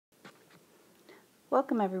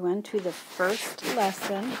Welcome everyone to the first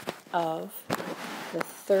lesson of the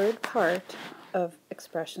third part of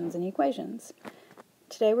expressions and equations.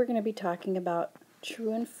 Today we're going to be talking about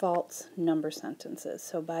true and false number sentences.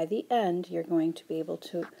 So by the end you're going to be able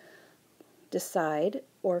to decide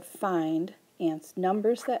or find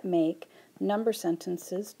numbers that make number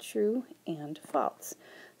sentences true and false.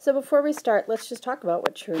 So before we start, let's just talk about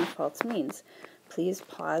what true and false means. Please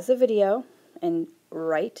pause the video and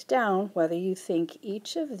write down whether you think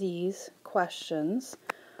each of these questions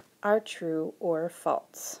are true or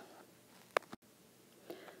false.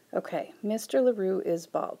 Okay, Mr. LaRue is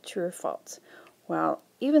bald. True or false? Well,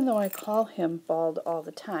 even though I call him bald all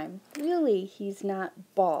the time, really he's not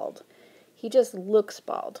bald. He just looks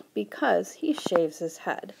bald because he shaves his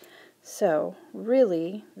head. So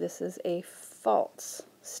really, this is a false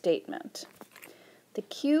statement. The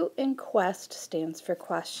Q in quest stands for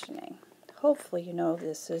questioning. Hopefully you know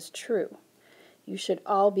this is true. You should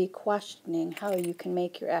all be questioning how you can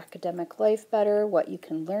make your academic life better, what you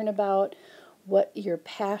can learn about, what your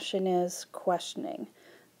passion is, questioning.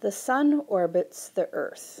 The sun orbits the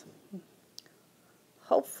earth.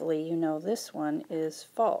 Hopefully you know this one is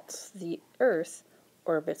false. The earth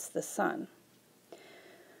orbits the sun.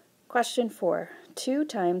 Question 4. 2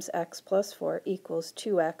 times x plus 4 equals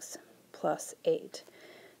 2x plus 8.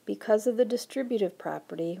 Because of the distributive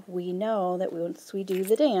property, we know that once we do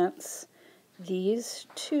the dance, these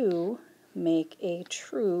two make a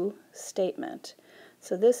true statement.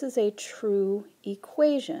 So this is a true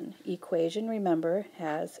equation. Equation, remember,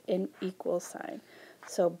 has an equal sign.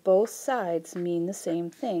 So both sides mean the same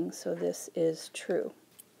thing, so this is true.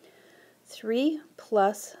 3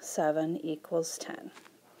 plus 7 equals 10.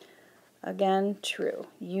 Again, true.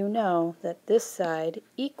 You know that this side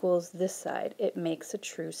equals this side. It makes a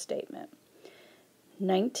true statement.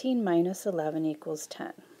 19 minus 11 equals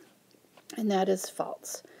 10. And that is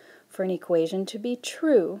false. For an equation to be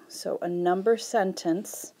true, so a number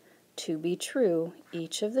sentence to be true,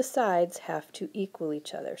 each of the sides have to equal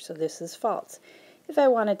each other. So this is false. If I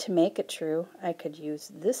wanted to make it true, I could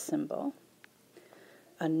use this symbol,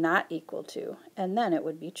 a not equal to, and then it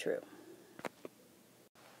would be true.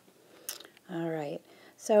 All right,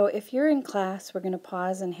 so if you're in class, we're going to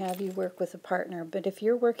pause and have you work with a partner. But if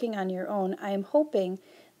you're working on your own, I'm hoping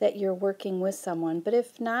that you're working with someone. But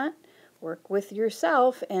if not, work with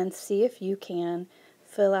yourself and see if you can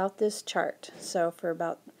fill out this chart. So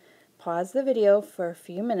pause the video for a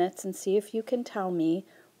few minutes and see if you can tell me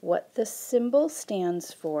what the symbol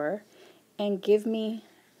stands for and give me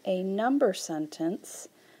a number sentence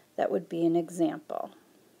that would be an example.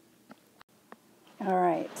 All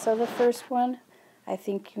right, so the first one, I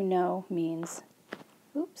think you know, means,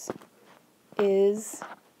 is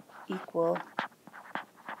equal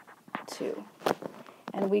to.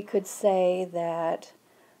 And we could say that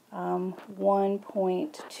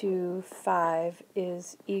 1.25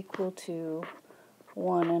 is equal to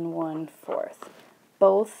 1 1/4.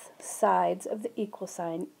 Both sides of the equal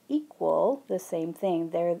sign equal the same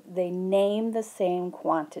thing. They name the same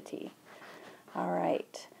quantity. All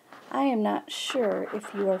right. I am not sure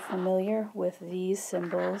if you are familiar with these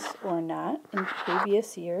symbols or not in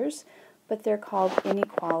previous years, but they're called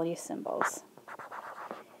inequality symbols.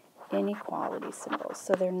 Inequality symbols.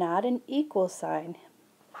 So they're not an equal sign,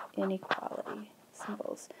 inequality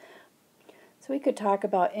symbols. So we could talk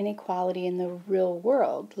about inequality in the real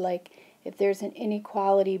world, like if there's an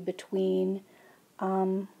inequality between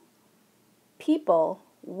people,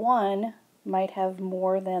 one might have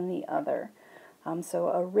more than the other. So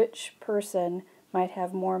a rich person might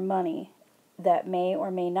have more money. That may or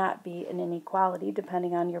may not be an inequality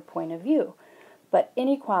depending on your point of view. But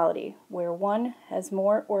inequality, where one has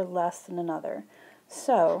more or less than another.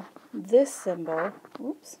 So this symbol,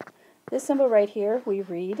 this symbol right here we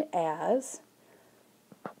read as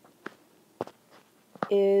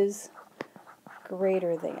is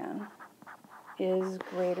greater than.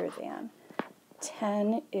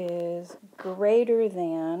 10 is greater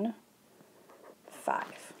than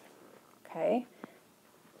 5. Okay,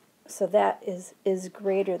 so that is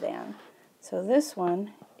greater than. So this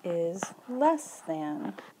one is less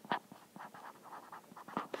than.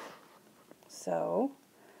 So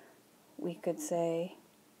we could say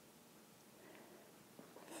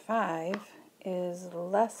 5 is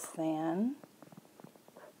less than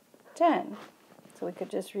 10. So we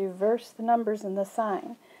could just reverse the numbers in the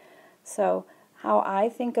sign. So how I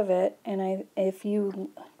think of it, and if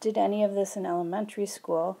you did any of this in elementary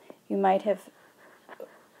school, you might have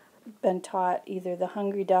been taught either the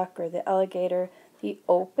hungry duck or the alligator. The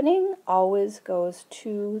opening always goes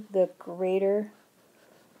to the greater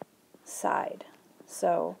side.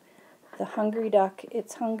 So The hungry duck,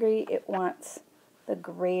 it's hungry, it wants the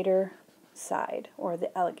greater side, or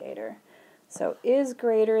the alligator. So is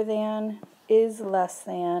greater than, is less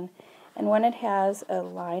than, and when it has a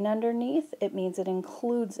line underneath, it means it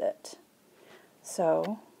includes it.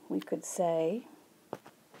 So we could say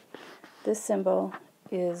this symbol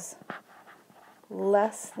is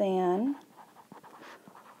less than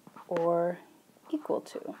or equal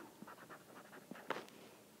to.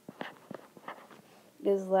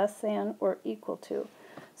 Is less than or equal to.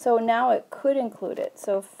 So now it could include it.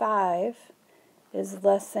 So 5 is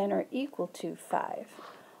less than or equal to 5.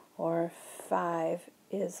 Or 5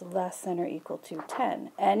 is less than or equal to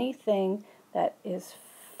 10. Anything that is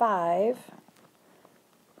 5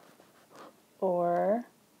 or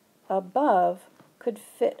above could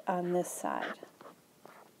fit on this side.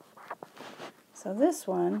 So this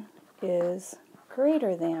one is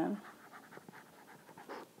greater than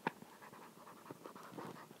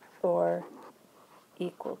or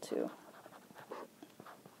equal to.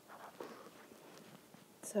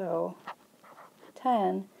 So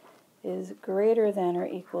 10 is greater than or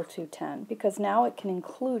equal to 10, because now it can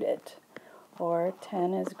include it. Or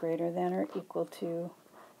 10 is greater than or equal to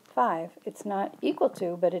 5. It's not equal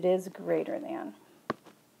to, but it is greater than.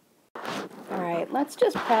 Alright, let's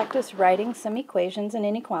just practice writing some equations and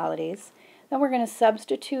inequalities. Then we're going to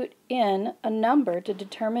substitute in a number to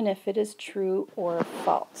determine if it is true or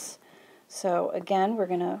false. So again, we're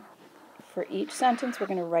going to, for each sentence, we're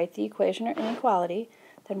going to write the equation or inequality.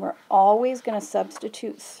 Then we're always going to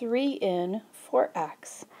substitute 3 in for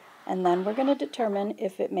x. And then we're going to determine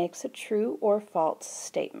if it makes a true or false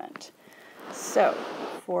statement. So,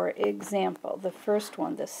 for example, the first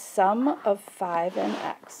one, the sum of 5 and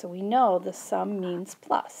x. So we know the sum means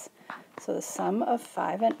plus. So the sum of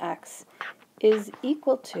 5 and x is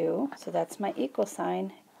equal to, so that's my equal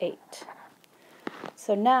sign, 8.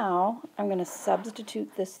 So now I'm going to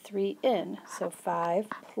substitute this 3 in. So 5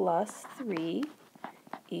 plus 3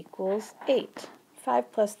 equals 8.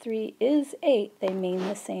 5 plus 3 is 8. They mean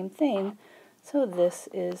the same thing. So this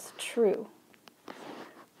is true.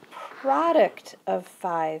 Product of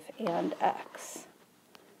 5 and x.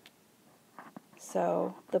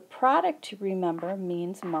 So the product, to remember,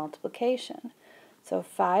 means multiplication. So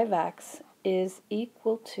 5x is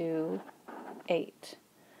equal to 8.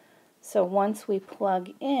 So once we plug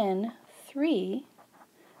in 3,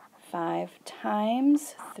 5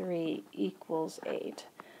 times 3 equals 8.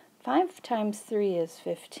 5 times 3 is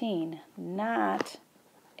 15, not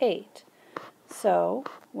 8. So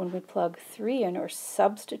when we plug 3 in, or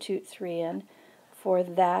substitute 3 in for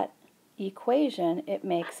that equation, it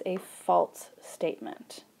makes a false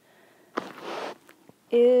statement.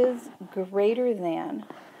 Is greater than.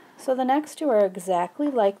 So the next two are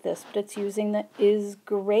exactly like this, but it's using the is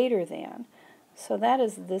greater than. So that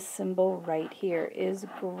is this symbol right here, is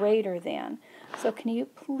greater than. So can you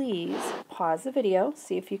please pause the video,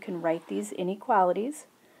 see if you can write these inequalities,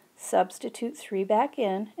 substitute 3 back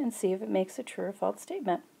in, and see if it makes a true or false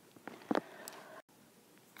statement.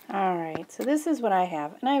 Alright, so this is what I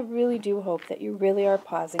have, and I really do hope that you really are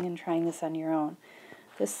pausing and trying this on your own.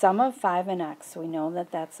 The sum of 5 and x, so we know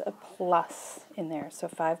that that's a plus in there. So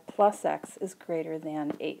 5 plus x is greater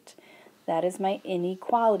than 8. That is my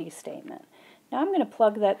inequality statement. Now I'm going to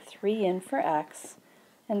plug that 3 in for x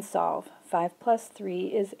and solve. 5 plus 3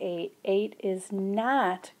 is 8. 8 is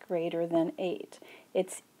not greater than 8.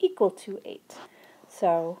 It's equal to 8.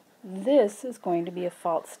 So this is going to be a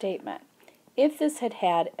false statement. If this had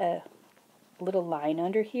had a little line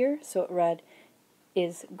under here, so it read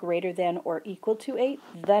is greater than or equal to 8,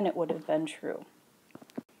 then it would have been true.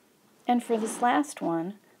 And for this last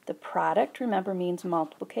one, the product, remember, means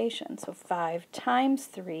multiplication. So 5 times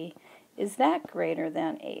 3, is that greater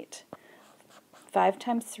than 8? 5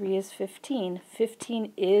 times 3 is 15.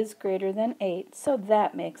 15 is greater than 8, so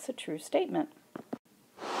that makes a true statement.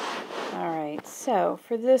 Alright, so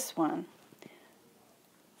for this one,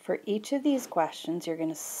 for each of these questions, you're going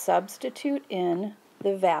to substitute in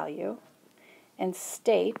the value and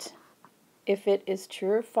state if it is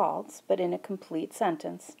true or false, but in a complete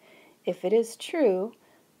sentence. If it is true,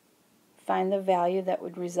 find the value that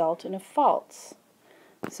would result in a false.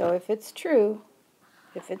 So if it's true,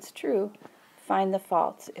 find the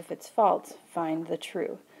false. If it's false, find the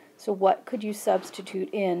true. So what could you substitute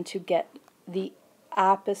in to get the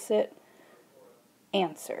opposite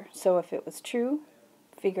answer? So if it was true,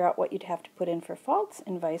 figure out what you'd have to put in for false,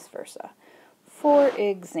 and vice versa. For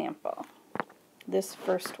example, this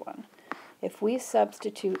first one, if we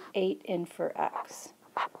substitute 8 in for x,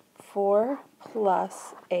 4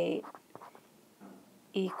 plus 8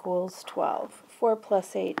 equals 12. 4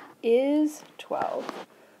 plus 8 is 12.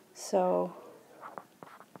 So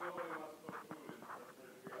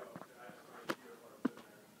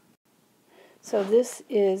this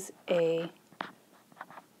is a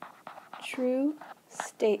true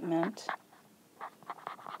statement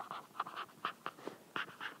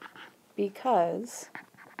because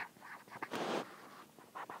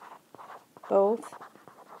both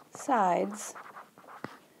sides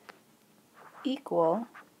equal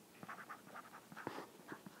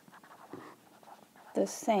the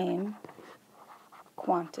same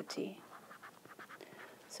quantity.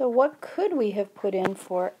 So what could we have put in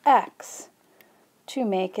for x to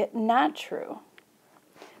make it not true?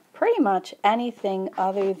 Pretty much anything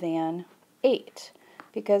other than 8,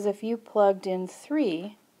 because if you plugged in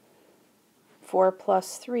 3, 4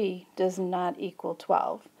 plus 3 does not equal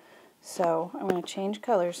 12. So I'm going to change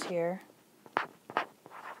colors here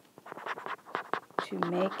to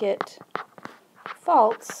make it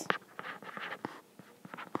false.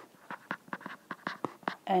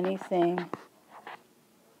 Anything,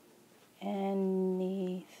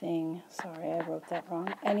 sorry, I wrote that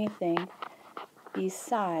wrong. Anything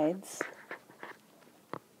besides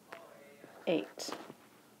 8.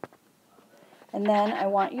 And then I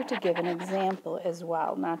want you to give an example as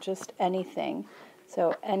well, not just anything.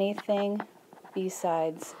 So anything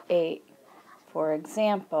besides 8. For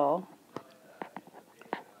example,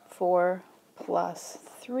 4 plus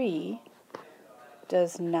 3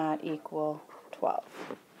 does not equal 12.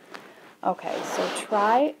 Okay, so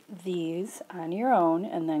try these on your own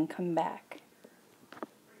and then come back.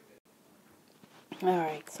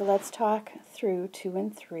 Alright, so let's talk through 2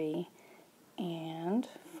 and 3 and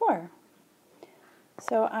 4.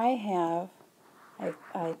 So I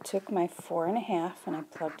took my 4.5 and I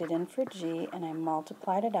plugged it in for g and I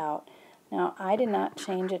multiplied it out. Now I did not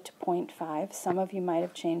change it to 0.5. Some of you might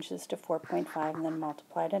have changed this to 4.5 and then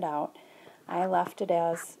multiplied it out. I left it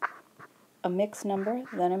as a mixed number,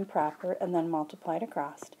 then improper, and then multiplied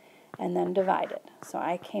across, and then divided. So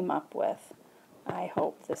I came up with, I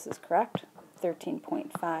hope this is correct,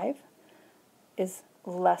 13.5 is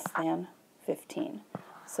less than 15.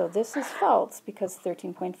 So this is false because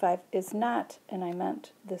 13.5 is not, and I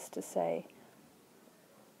meant this to say,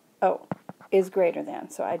 is greater than,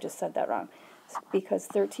 so I just said that wrong, because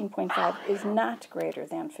 13.5 is not greater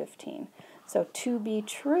than 15. So to be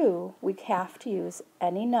true, we have to use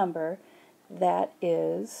any number that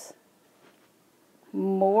is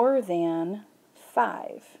more than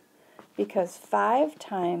 5, because 5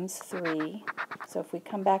 times 3, so if we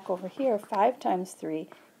come back over here, 5 times 3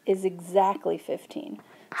 is exactly 15.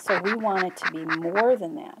 So we want it to be more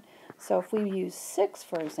than that. So if we use 6,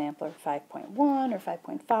 for example, or 5.1 or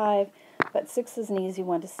 5.5, but 6 is an easy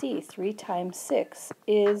one to see. 3 times 6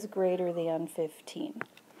 is greater than 15.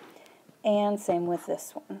 And same with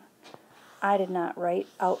this one. I did not write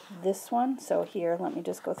out this one, so here, let me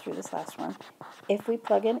just go through this last one. If we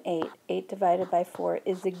plug in 8, 8 divided by 4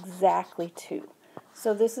 is exactly 2.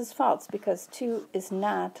 So this is false because 2 is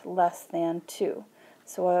not less than 2.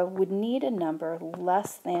 So I would need a number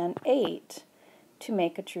less than 8 to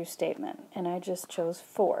make a true statement, and I just chose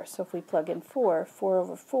 4. So if we plug in 4, 4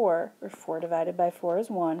 over 4, or 4 divided by 4 is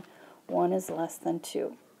 1, 1 is less than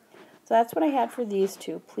 2. So that's what I had for these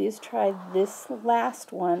two. Please try this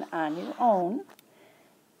last one on your own,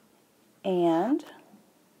 and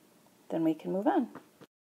then we can move on.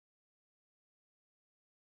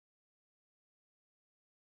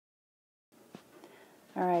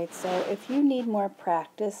 Alright, so if you need more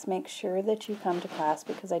practice, make sure that you come to class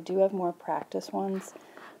because I do have more practice ones,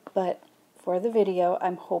 but for the video,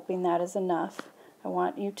 I'm hoping that is enough. I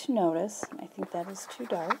want you to notice, I think that is too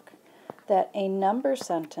dark, that a number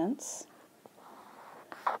sentence,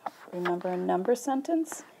 remember a number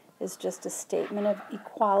sentence is just a statement of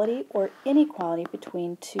equality or inequality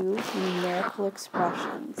between two numerical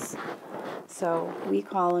expressions. So we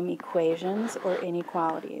call them equations or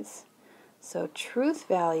inequalities. So truth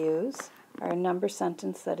values are a number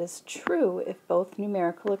sentence that is true if both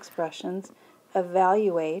numerical expressions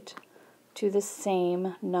evaluate to the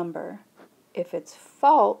same number. If it's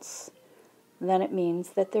false, then it means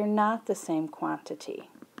that they're not the same quantity.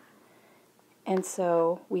 And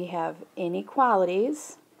so we have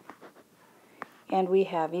inequalities and we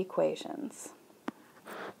have equations.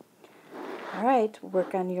 All right,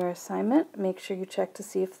 work on your assignment. Make sure you check to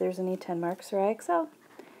see if there's any 10 marks or IXL.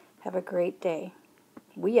 Have a great day.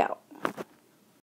 We out.